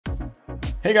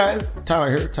Hey guys, Tyler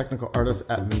here, technical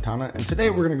artist at VNTANA, and today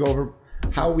we're going to go over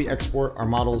how we export our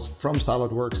models from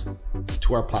SolidWorks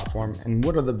to our platform and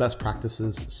what are the best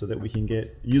practices so that we can get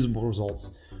usable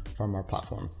results from our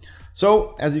platform.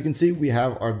 So as you can see, we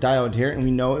have our diode here, and we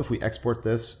know if we export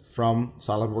this from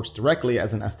SolidWorks directly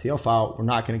as an STL file, we're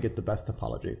not going to get the best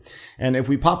topology. And if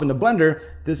we pop into Blender,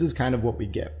 this is kind of what we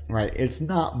get, right? It's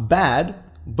not bad,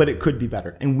 but it could be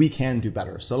better, and we can do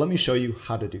better. So let me show you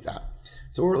how to do that.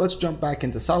 So let's jump back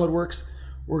into SolidWorks.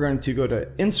 We're going to go to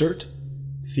Insert,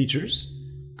 Features,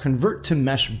 Convert to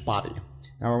Mesh Body.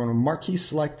 Now we're going to marquee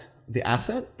select the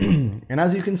asset, and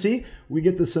as you can see, we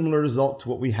get the similar result to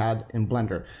what we had in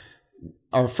Blender.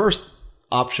 Our first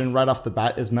option right off the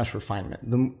bat is Mesh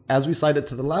Refinement. As we slide it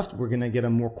to the left, we're going to get a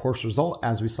more coarse result.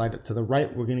 As we slide it to the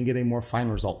right, we're going to get a more fine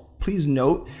result. Please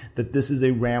note that this is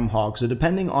a RAM hog, so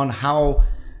depending on how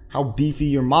beefy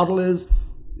your model is,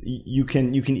 you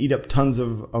can eat up tons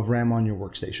of RAM on your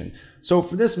workstation. So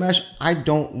for this mesh, I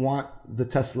don't want the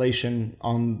tessellation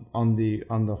on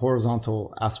the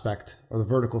horizontal aspect, or the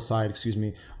vertical side, excuse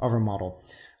me, of our model.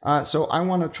 So I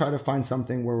want to try to find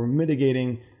something where we're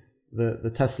mitigating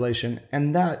the tessellation,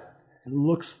 and that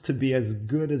looks to be as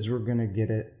good as we're gonna get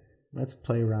it. Let's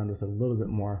play around with it a little bit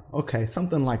more. Okay,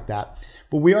 something like that.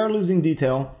 But we are losing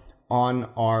detail on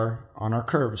our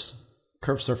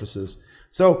curved surfaces.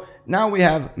 So now we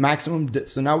have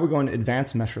so now we're going to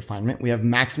advanced mesh refinement. We have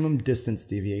maximum distance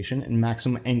deviation and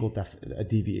maximum angle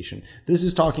deviation. This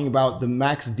is talking about the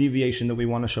max deviation that we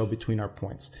want to show between our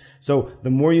points. So the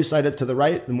more you slide it to the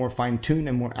right, the more fine-tuned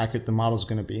and more accurate the model is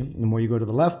going to be. And the more you go to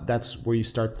the left, that's where you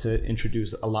start to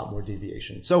introduce a lot more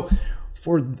deviation. So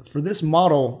for this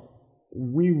model,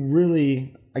 we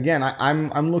really, again,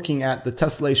 I'm looking at the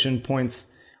tessellation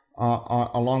points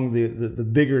along the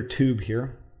bigger tube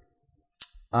here.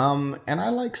 And I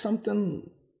like something,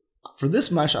 for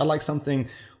this mesh, I like something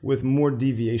with more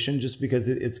deviation just because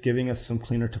it's giving us some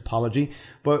cleaner topology.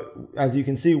 But as you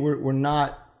can see, we're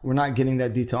not getting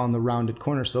that detail on the rounded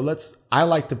corner. So I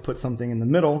like to put something in the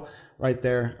middle right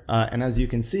there. And as you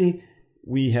can see,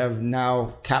 we have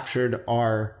now captured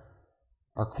our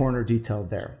corner detail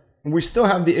there. And we still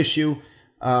have the issue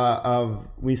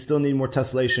we still need more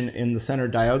tessellation in the center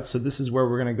diode. So this is where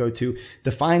we're going to go to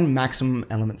define maximum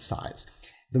element size.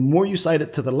 The more you slide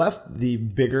it to the left, the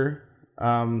bigger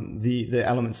the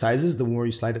element sizes. The more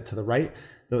you slide it to the right,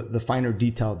 the finer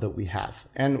detail that we have.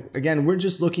 And again, we're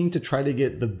just looking to try to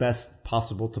get the best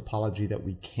possible topology that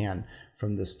we can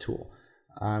from this tool.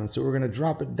 So we're going to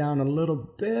drop it down a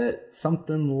little bit.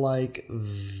 Something like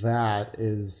that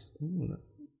is,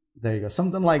 there you go.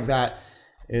 Something like that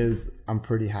is I'm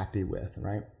pretty happy with,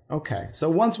 right? Okay, so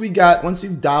once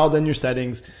you've dialed in your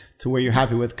settings to where you're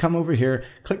happy with, come over here,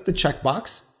 click the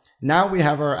checkbox. Now we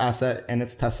have our asset and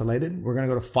it's tessellated. We're gonna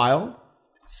go to File,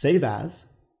 Save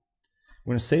As.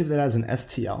 We're gonna save that as an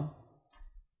STL.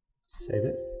 Save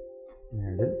it,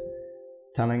 there it is.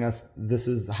 Telling us this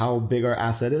is how big our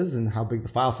asset is and how big the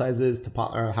file size is,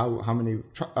 or how many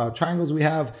triangles we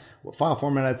have, what file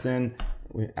format it's in.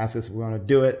 We ask us if we wanna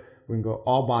do it. We can go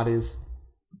All Bodies.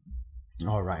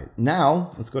 All right,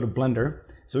 now let's go to Blender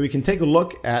so we can take a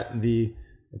look at the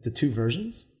two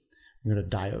versions. I'm going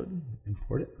to diode,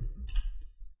 import it.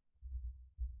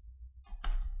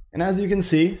 And as you can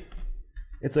see,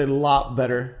 it's a lot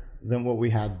better than what we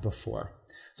had before.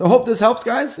 So I hope this helps,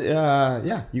 guys.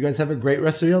 Yeah, you guys have a great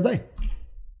rest of your day.